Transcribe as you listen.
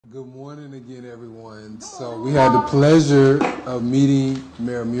Good morning again, everyone. So we had the pleasure of meeting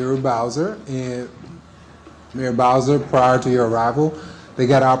Mayor Muriel Bowser. And Mayor Bowser, prior to your arrival, they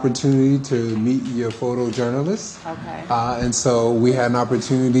got an opportunity to meet your photojournalist. Okay. And so we had an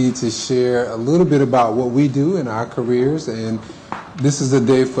opportunity to share a little bit about what we do in our careers. And this is a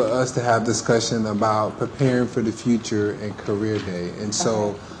day for us to have discussion about preparing for the future and career day. And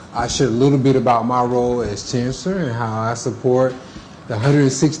so I shared a little bit about my role as chancellor and how I support the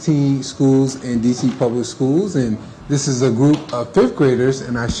 116 schools in DC public schools. And this is a group of fifth graders,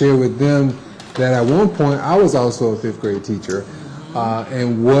 and I share with them that at one point I was also a fifth grade teacher,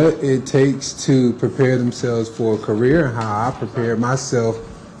 and what it takes to prepare themselves for a career and how I prepared myself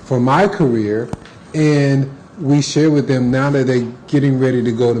for my career. And we share with them now that they're getting ready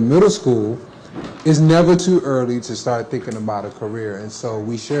to go to middle school, it's never too early to start thinking about a career. And so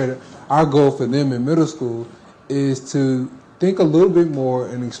we shared our goal for them in middle school is to think a little bit more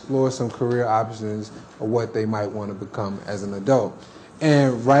and explore some career options of what they might want to become as an adult.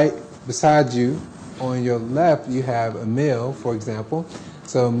 And right beside you, on your left, you have Emil, for example.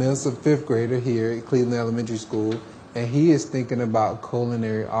 So Emil's a fifth grader here at Cleveland Elementary School, and he is thinking about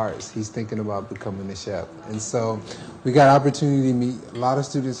culinary arts. He's thinking about becoming a chef. And so we got opportunity to meet a lot of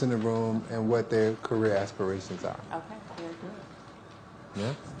students in the room and what their career aspirations are. Okay, very good.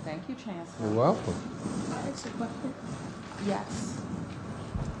 Yeah. Thank you, Chancellor. You're welcome. That's a question. Yes.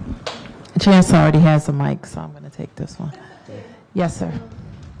 Chancellor already has a mic, so I'm going to take this one. Yes, sir.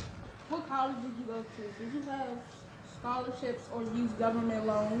 What college did you go to? Did you have scholarships or use government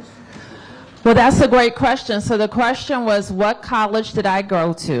loans? Well, that's a great question. So the question was, what college did I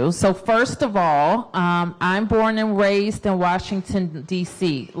go to? So first of all, I'm born and raised in Washington,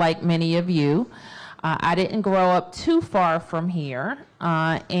 D.C., like many of you. I didn't grow up too far from here,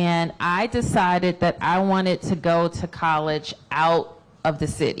 and I decided that I wanted to go to college out of the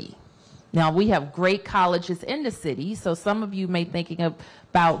city. Now, we have great colleges in the city, so some of you may be thinking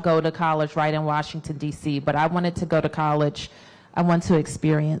about go to college right in Washington, D.C., but I wanted to go to college. I want to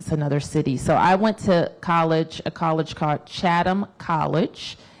experience another city. So I went to college, a college called Chatham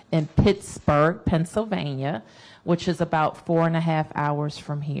College in Pittsburgh, Pennsylvania, which is about 4.5 hours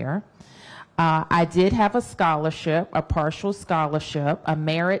from here. I did have a scholarship, a partial scholarship, a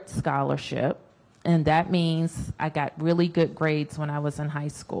merit scholarship, and that means I got really good grades when I was in high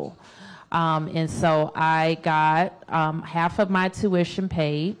school. And so I got half of my tuition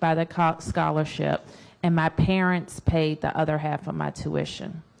paid by the scholarship, and my parents paid the other half of my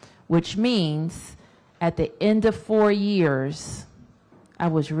tuition, which means at the end of 4 years, I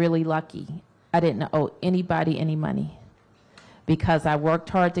was really lucky. I didn't owe anybody any money, because I worked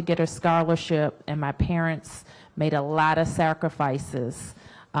hard to get a scholarship, and my parents made a lot of sacrifices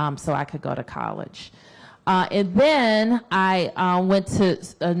so I could go to college. And then I went to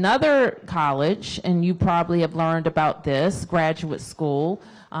another college, and you probably have learned about this, graduate school.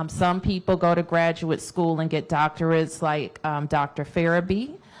 Some people go to graduate school and get doctorates like Dr.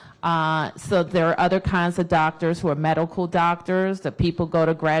 Farabee. So there are other kinds of doctors who are medical doctors. The people go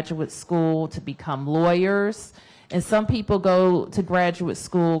to graduate school to become lawyers. And some people go to graduate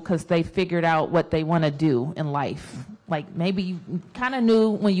school because they figured out what they want to do in life. Like maybe you kind of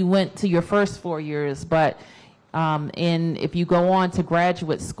knew when you went to your first 4 years, but if you go on to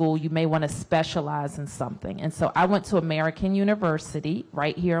graduate school, you may want to specialize in something. And so I went to American University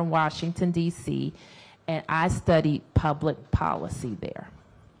right here in Washington, D.C., and I studied public policy there.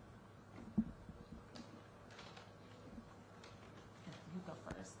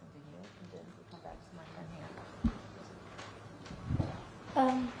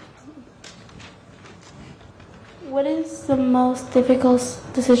 What is the most difficult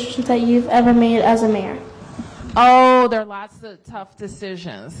decisions that you've ever made as a mayor? Oh, there are lots of tough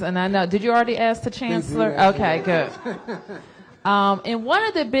decisions. And I know, did you already ask the chancellor? Okay, good. And one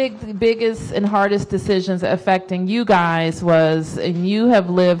of the biggest and hardest decisions affecting you guys was, and you have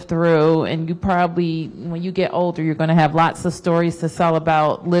lived through, and you probably, when you get older, you're going to have lots of stories to tell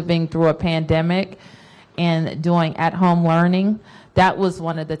about living through a pandemic and doing at-home learning. That was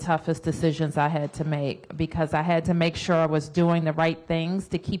one of the toughest decisions I had to make, because I had to make sure I was doing the right things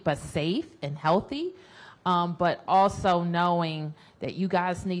to keep us safe and healthy, but also knowing that you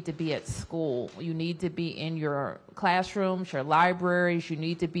guys need to be at school. You need to be in your classrooms, your libraries, you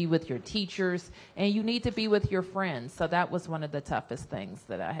need to be with your teachers, and you need to be with your friends. So that was one of the toughest things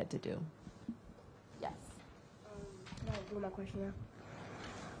that I had to do. Yes? Can I do my question now?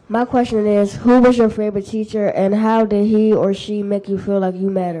 My question is, who was your favorite teacher, and how did he or she make you feel like you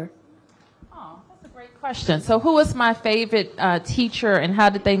matter? Oh, that's a great question. So who was my favorite teacher, and how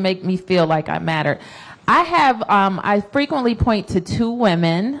did they make me feel like I mattered? I frequently point to two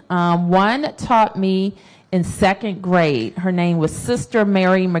women. One taught me in 2nd grade. Her name was Sister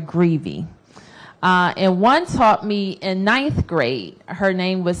Mary McGreevy. And one taught me in 9th grade. Her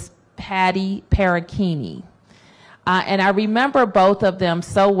name was Patty Parachini. And I remember both of them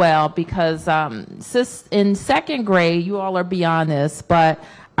so well because in 2nd grade, you all are beyond this, but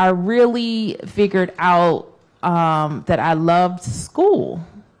I really figured out that I loved school.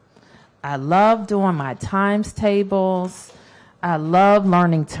 I loved doing my times tables. I loved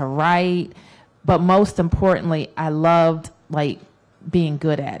learning to write. But most importantly, I loved being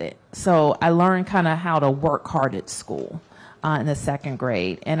good at it. So I learned kind of how to work hard at school in the 2nd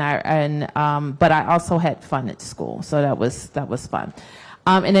grade, but I also had fun at school, so that was fun.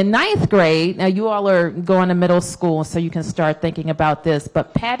 And in 9th grade, now you all are going to middle school, so you can start thinking about this.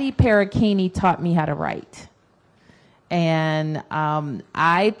 But Patty Parachini taught me how to write, and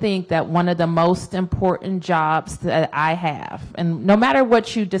I think that one of the most important jobs that I have, and no matter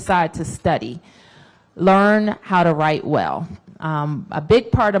what you decide to study, learn how to write well. A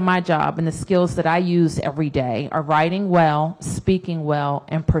big part of my job and the skills that I use every day are writing well, speaking well,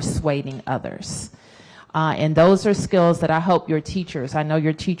 and persuading others. And those are skills that I hope I know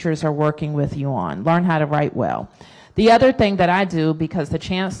your teachers are working with you on. Learn how to write well. The other thing that I do, because the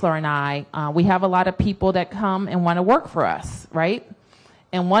chancellor and I, we have a lot of people that come and want to work for us, right?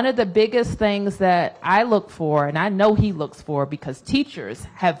 And one of the biggest things that I look for, and I know he looks for because teachers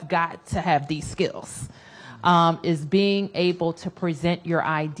have got to have these skills, is being able to present your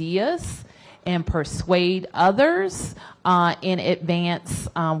ideas and persuade others and advance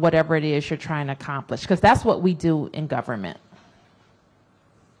whatever it is you're trying to accomplish, because that's what we do in government.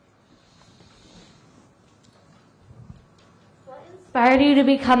 What inspired you to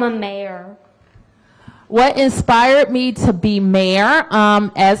become a mayor? What inspired me to be mayor?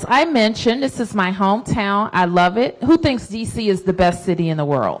 As I mentioned, this is my hometown. I love it. Who thinks DC is the best city in the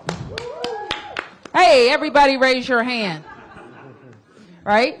world? Hey, everybody raise your hand.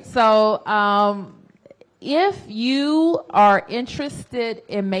 Right? So if you are interested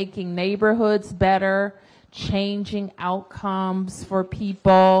in making neighborhoods better, changing outcomes for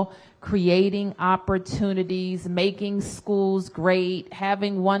people, creating opportunities, making schools great,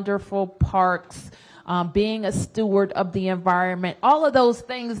 having wonderful parks, being a steward of the environment, all of those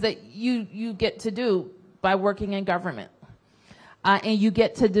things that you get to do by working in government. And you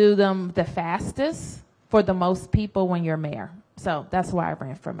get to do them the fastest for the most people when you're mayor. So that's why I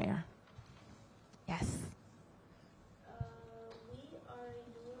ran for mayor. Yes. We are in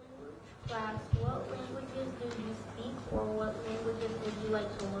class. What languages do you speak, or what languages would you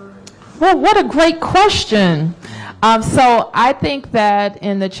like to learn? Well, what a great question. So I think that,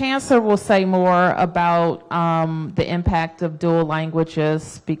 and the chancellor will say more about the impact of dual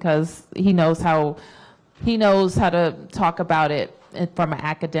languages, because he knows how to talk about it from an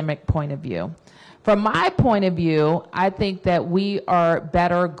academic point of view. From my point of view, I think that we are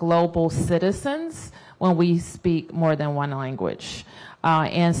better global citizens when we speak more than one language.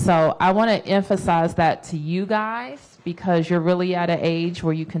 And so I want to emphasize that to you guys, because you're really at an age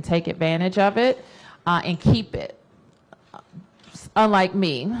where you can take advantage of it and keep it. Unlike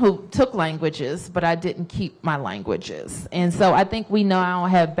me, who took languages, but I didn't keep my languages. And so I think we now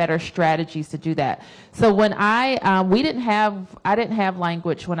have better strategies to do that. So when I didn't have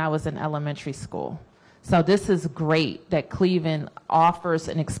language when I was in elementary school. So this is great that Cleveland offers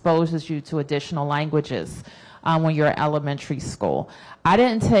and exposes you to additional languages when you're in elementary school. I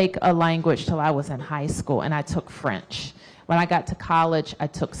didn't take a language till I was in high school, and I took French. When I got to college, I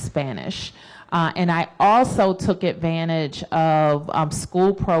took Spanish. And I also took advantage of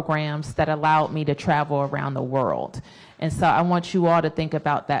school programs that allowed me to travel around the world. And so I want you all to think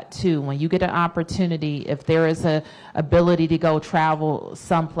about that too. When you get an opportunity, if there is an ability to go travel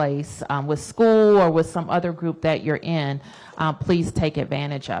someplace with school or with some other group that you're in, please take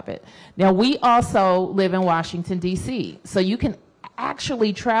advantage of it. Now, we also live in Washington, D.C., so you can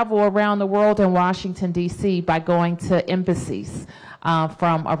actually travel around the world in Washington, D.C. by going to embassies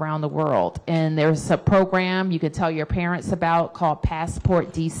from around the world. And there's a program you can tell your parents about called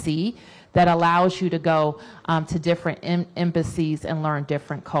Passport DC that allows you to go to different embassies and learn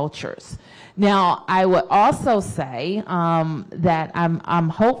different cultures. Now, I would also say that I'm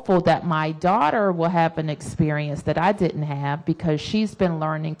hopeful that my daughter will have an experience that I didn't have, because she's been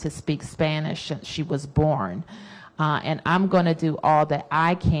learning to speak Spanish since she was born. And I'm going to do all that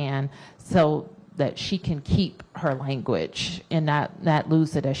I can so that she can keep her language and not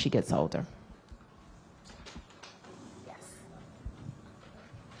lose it as she gets older. Yes.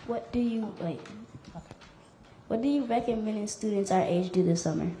 What do you recommend students our age do this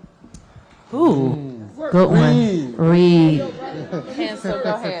summer? Ooh, good one. Read. Chancellor,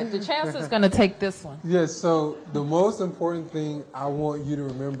 go ahead. The Chancellor's going to take this one. Yes, so the most important thing I want you to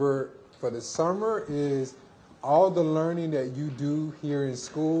remember for the summer is all the learning that you do here in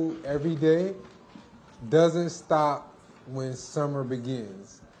school every day doesn't stop when summer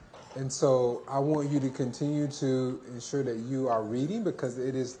begins. And so I want you to continue to ensure that you are reading, because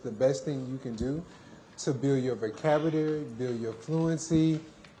it is the best thing you can do to build your vocabulary, build your fluency,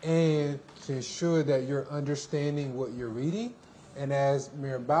 and to ensure that you're understanding what you're reading. And as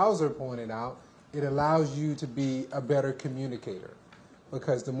Mayor Bowser pointed out, it allows you to be a better communicator,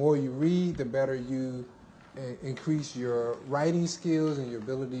 because the more you read, the better you increase your writing skills and your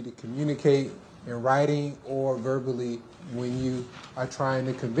ability to communicate in writing or verbally when you are trying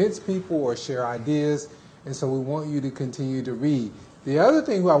to convince people or share ideas. And so we want you to continue to read. The other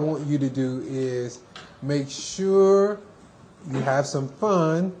thing I want you to do is make sure you have some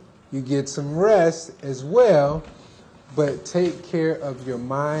fun, you get some rest as well, but take care of your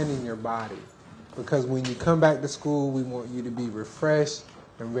mind and your body. Because when you come back to school, we want you to be refreshed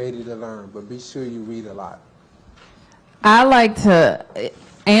and ready to learn. But be sure you read a lot. I like to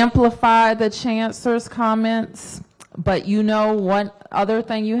amplify the Chancellor's comments, but you know what other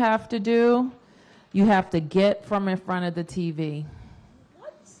thing you have to do? You have to get from in front of the TV.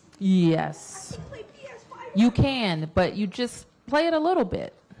 What? Yes. I can play PS5. You can, but you just play it a little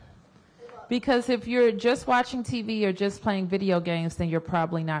bit. Because if you're just watching TV or just playing video games, then you're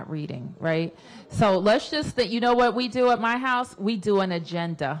probably not reading, right? So let's just, you know what we do at my house? We do an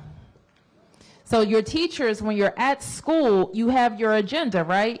agenda. So your teachers, when you're at school, you have your agenda,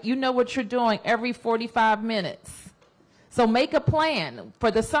 right? You know what you're doing every 45 minutes. So make a plan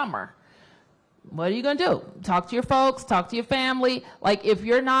for the summer. What are you going to do? Talk to your folks, talk to your family. Like if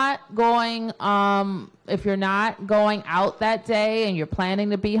you're not going out that day and you're planning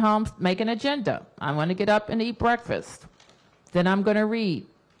to be home, make an agenda. I'm going to get up and eat breakfast. Then I'm going to read.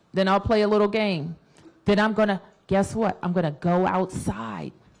 Then I'll play a little game. Then I'm going to, guess what? I'm going to go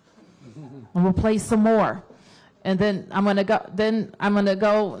outside. And we'll play some more. And then I'm going to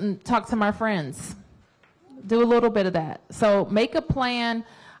go and talk to my friends. Do a little bit of that. So make a plan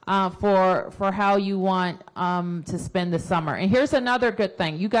for how you want to spend the summer. And here's another good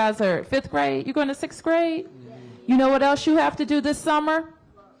thing. You guys are 5th grade. You're going to 6th grade? You know what else you have to do this summer?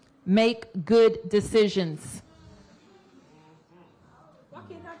 Make good decisions. Why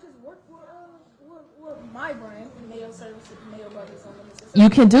can't I just work with my brand, Mayo Services, Mayo Brothers on Mississippi? You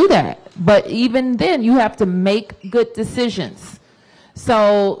can do that. But even then, you have to make good decisions.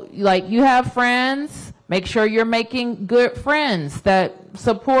 So, like, you have friends. Make sure you're making good friends that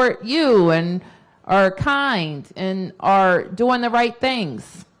support you and are kind and are doing the right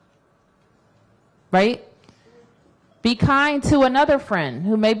things. Right? Be kind to another friend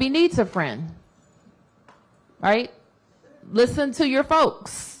who maybe needs a friend. Right? Listen to your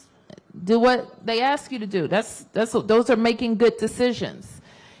folks. Do what they ask you to do. Those are making good decisions.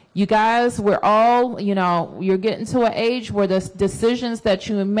 You guys, we're all, you're getting to an age where the decisions that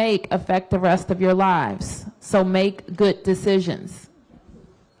you make affect the rest of your lives. So make good decisions.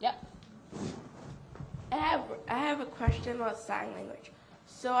 Yep. I have a question about sign language.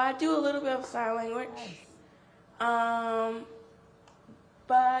 So I do a little bit of sign language.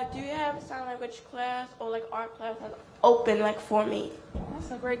 But do you have a sign language class or like art class that's open like for me?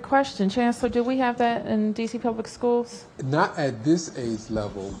 That's a great question. Chancellor, do we have that in DC Public Schools? Not at this age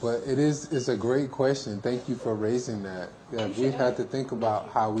level, but it's a great question. Thank you for raising that. Yeah, we had to think about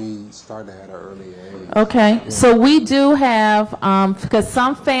how we start at an early age. Okay, Yeah. so we do have, because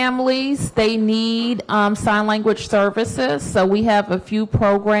some families, they need sign language services. So we have a few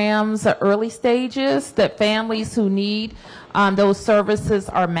programs at early stages that families who need those services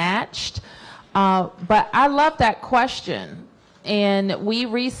are matched. But I love that question. And we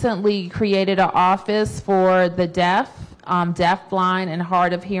recently created an office for the deaf, blind, and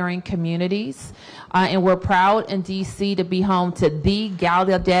hard of hearing communities. And we're proud in DC to be home to the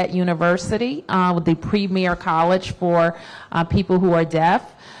Gallaudet University, the premier college for people who are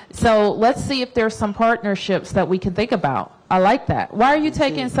deaf. So let's see if there's some partnerships that we can think about. I like that. Why are you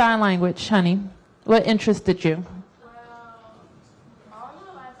taking sign language, honey? What interested you?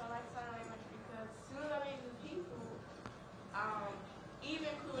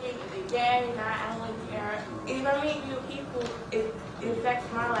 If I meet new people, it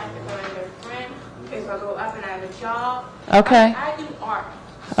affects my life. If I have a friend, if I go up and I have a job. Okay. I do art.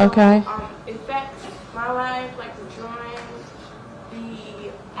 So, Okay. It affects my life, like the drawings,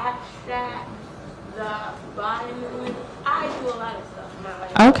 the abstract, the body movement. I do a lot of stuff in my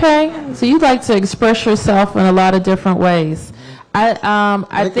life. Okay, so you like to express yourself in a lot of different ways. I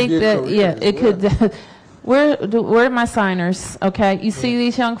That could think be a that, career yeah, as it could. Where are my signers? Okay, you see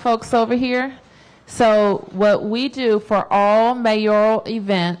these young folks over here? So what we do for all mayoral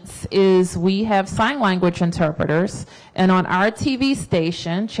events is we have sign language interpreters, and on our TV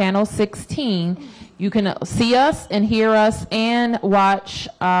station, Channel 16, you can see us and hear us and watch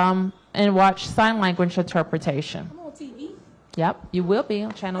sign language interpretation. I'm on TV. Yep, you will be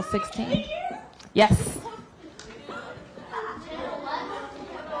on Channel 16. Yes.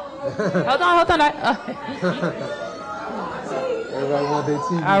 Hold on. Everybody want their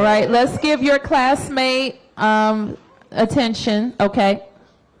TV. All right, let's give your classmate attention. Okay.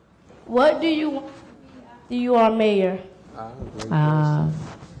 What do you want after you are mayor?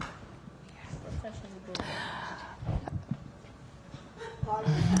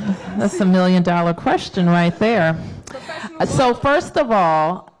 That's $1 million question right there. So first of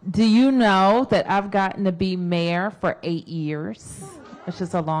all, do you know that I've gotten to be mayor for 8 years? Which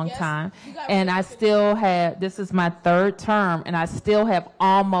is a long time. And I still have, this is my 3rd term, and I still have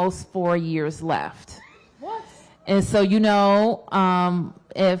almost 4 years left. What? And so, you know,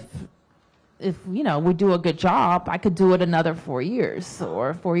 if you know, we do a good job, I could do it another 4 years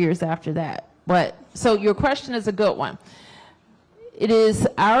or 4 years after that. But so your question is a good one. It is,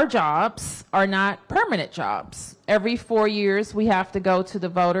 our jobs are not permanent jobs. Every 4 years, we have to go to the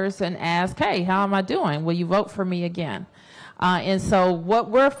voters and ask, hey, how am I doing? Will you vote for me again? And so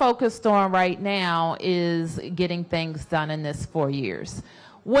what we're focused on right now is getting things done in this 4 years.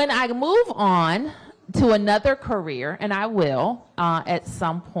 When I move on to another career, and I will at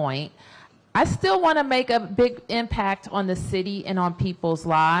some point, I still want to make a big impact on the city and on people's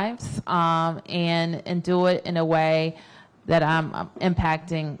lives, and do it in a way that I'm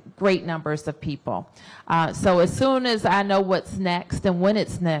impacting great numbers of people. So as soon as I know what's next and when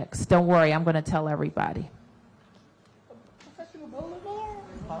it's next, don't worry, I'm going to tell everybody.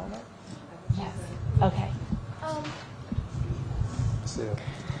 Yes. Okay.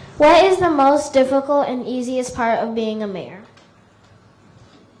 What is the most difficult and easiest part of being a mayor?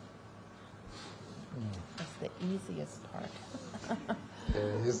 That's the easiest part.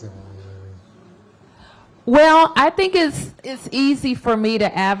 Well, I think it's easy for me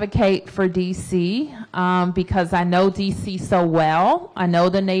to advocate for DC because I know DC so well. I know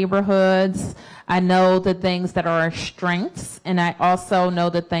the neighborhoods. I know the things that are our strengths, and I also know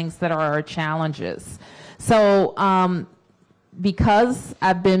the things that are our challenges. So because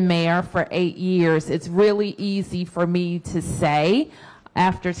I've been mayor for 8 years, it's really easy for me to say,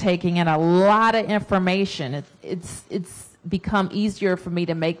 after taking in a lot of information, it's become easier for me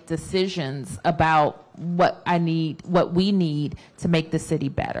to make decisions about what we need to make the city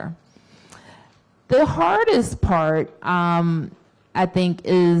better. The hardest part, I think,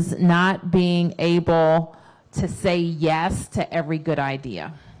 is not being able to say yes to every good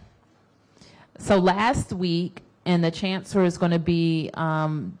idea. So last week, and the chancellor is going to be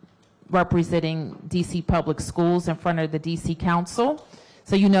representing DC Public Schools in front of the DC Council.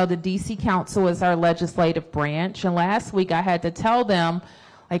 So you know the DC Council is our legislative branch, and last week I had to tell them,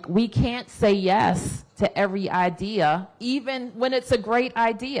 like, we can't say yes to every idea, even when it's a great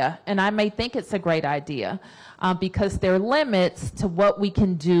idea, and I may think it's a great idea, because there are limits to what we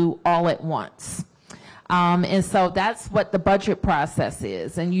can do all at once. And so that's what the budget process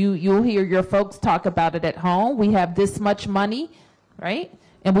is, and you'll hear your folks talk about it at home. We have this much money, right?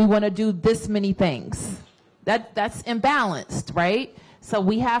 And we want to do this many things. That's imbalanced, right? So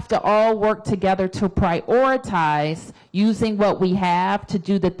we have to all work together to prioritize using what we have to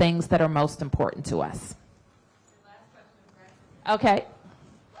do the things that are most important to us. Okay.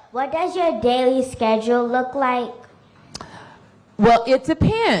 What does your daily schedule look like? Well, it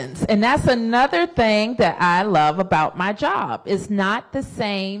depends. And that's another thing that I love about my job. It's not the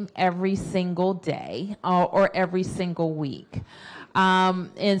same every single day or every single week.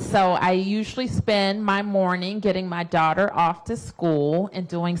 And so I usually spend my morning getting my daughter off to school and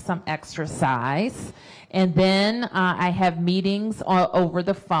doing some exercise. And then I have meetings over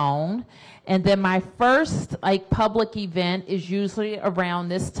the phone. And then my first public event is usually around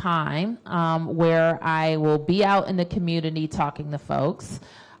this time, where I will be out in the community talking to folks.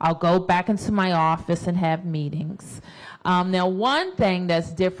 I'll go back into my office and have meetings. Now, one thing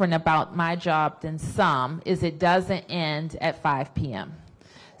that's different about my job than some is it doesn't end at 5 p.m.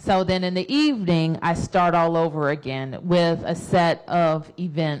 So then in the evening, I start all over again with a set of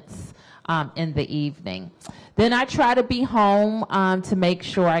events in the evening. Then I try to be home to make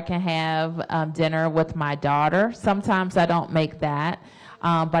sure I can have dinner with my daughter. Sometimes I don't make that,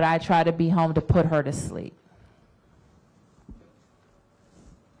 but I try to be home to put her to sleep.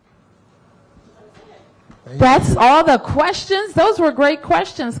 That's all the questions. Those were great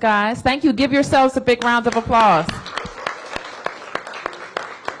questions, guys. Thank you. Give yourselves a big round of applause.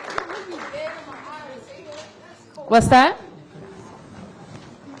 What's that?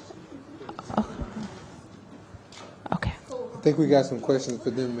 Okay. I think we got some questions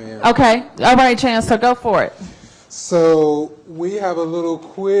for them, Mayor. Okay. All right, Chancellor, go for it. So we have a little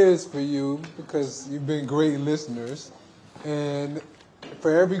quiz for you because you've been great listeners. And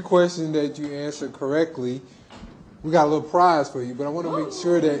for every question that you answer correctly, we got a little prize for you. But I want to make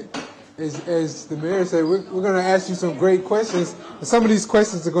sure that, as the mayor said, we're going to ask you some great questions. And some of these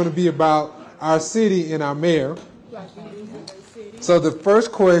questions are going to be about our city and our mayor. So the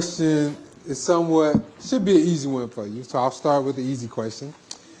first question is should be an easy one for you. So I'll start with the easy question.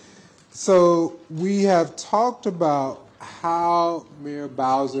 So we have talked about how Mayor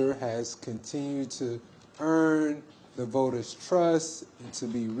Bowser has continued to earn the voters' trust and to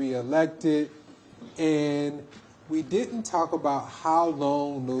be reelected. And we didn't talk about how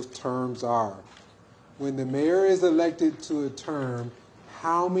long those terms are. When the mayor is elected to a term,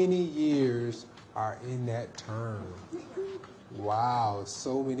 how many years are in that term? Wow,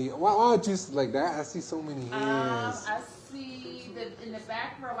 so many. Why don't you like that? I see so many hands. I see that in the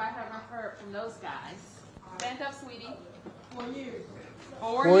back row, I haven't heard from those guys. Stand up, sweetie. 4 years.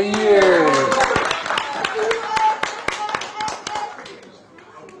 4 years.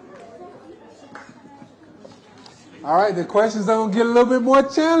 All right, the questions are going to get a little bit more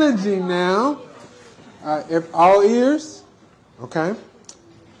challenging now. If all ears? Okay.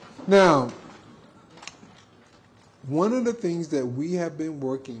 Now, one of the things that we have been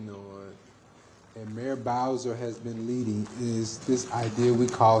working on, and Mayor Bowser has been leading, is this idea we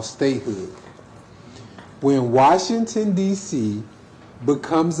call statehood. When Washington, D.C.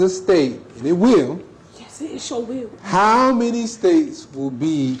 becomes a state, and it will, Yes, it sure will. how many states will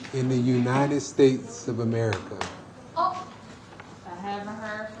be in the United States of America? Oh, I haven't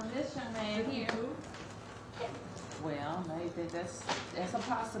heard from this young man here. Well, maybe that's a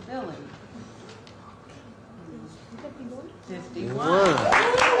possibility. 51. You know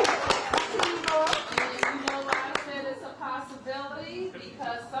why I said it's a possibility?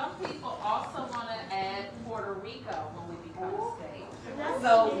 Because some people also want to add Puerto Rico when we become a state.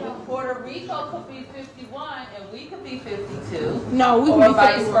 So Puerto Rico could be 51 and we could be 52. No, we Or can be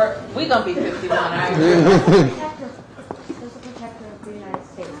vice 51. versa. We're going to be 51. I agree. There's a protector of the United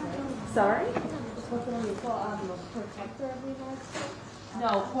States, right? Sorry? What's the name you call the protector of the United States?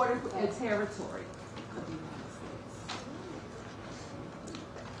 No, territory.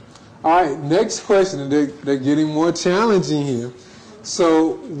 All right, next question. They're getting more challenging here.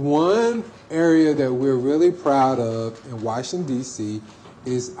 So one area that we're really proud of in Washington, D.C.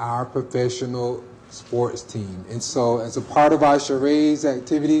 is our professional sports team. And so as a part of our charades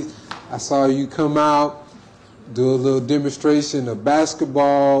activities, I saw you come out, do a little demonstration of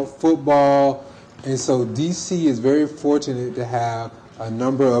basketball, football. And so D.C. is very fortunate to have a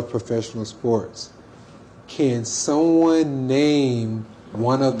number of professional sports. Can someone name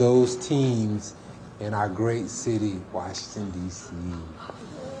one of those teams in our great city, Washington, D.C.?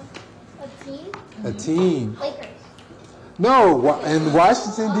 A team? A team. Lakers. No, in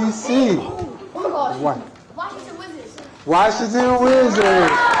Washington, D.C. Oh my gosh. What? Washington Wizards. Washington Wizards.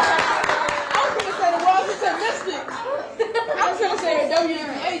 I was going to say the Washington Mystics. I was going to say the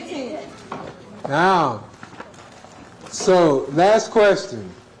WNBA team. Now, so last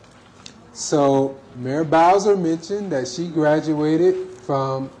question. So Mayor Bowser mentioned that she graduated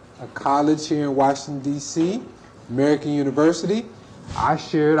from a college here in Washington, D.C., American University. I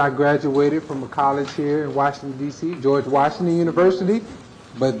graduated from a college here in Washington, D.C., George Washington University,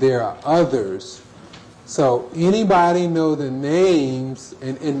 but there are others. So anybody know the names,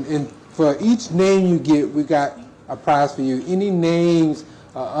 and for each name you get, we got a prize for you. Any names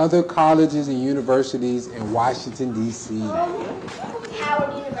of other colleges and universities in Washington, D.C.?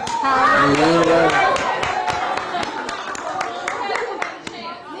 Howard University.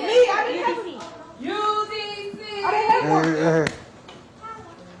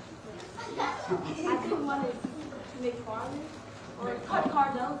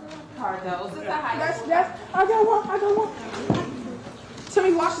 Cardozo is a high That's, school. I got one. Tell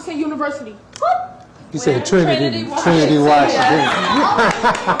me Washington University. You said Trinity Washington.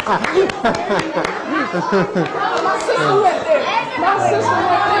 My sister went there. I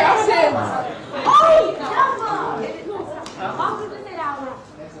said,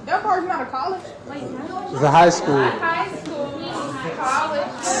 that part's not a college. It's a high school. High school,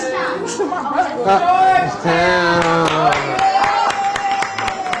 college. Town.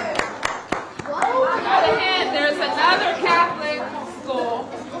 On the other hand, there's another Catholic school.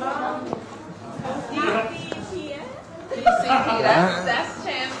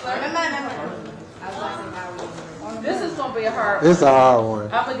 It's a hard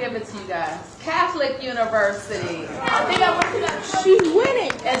one. I'm going to give it to you guys. Catholic University. I think I went to that. She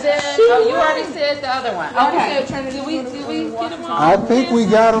winning. And then, you already said the other one. Okay. Did we get them all? I think we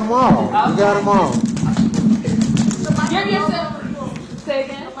got them all. We got them all. Give yourself. Say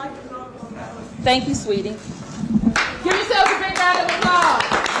again. Thank you, sweetie. Give yourself a big round of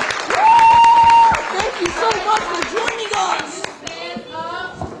applause.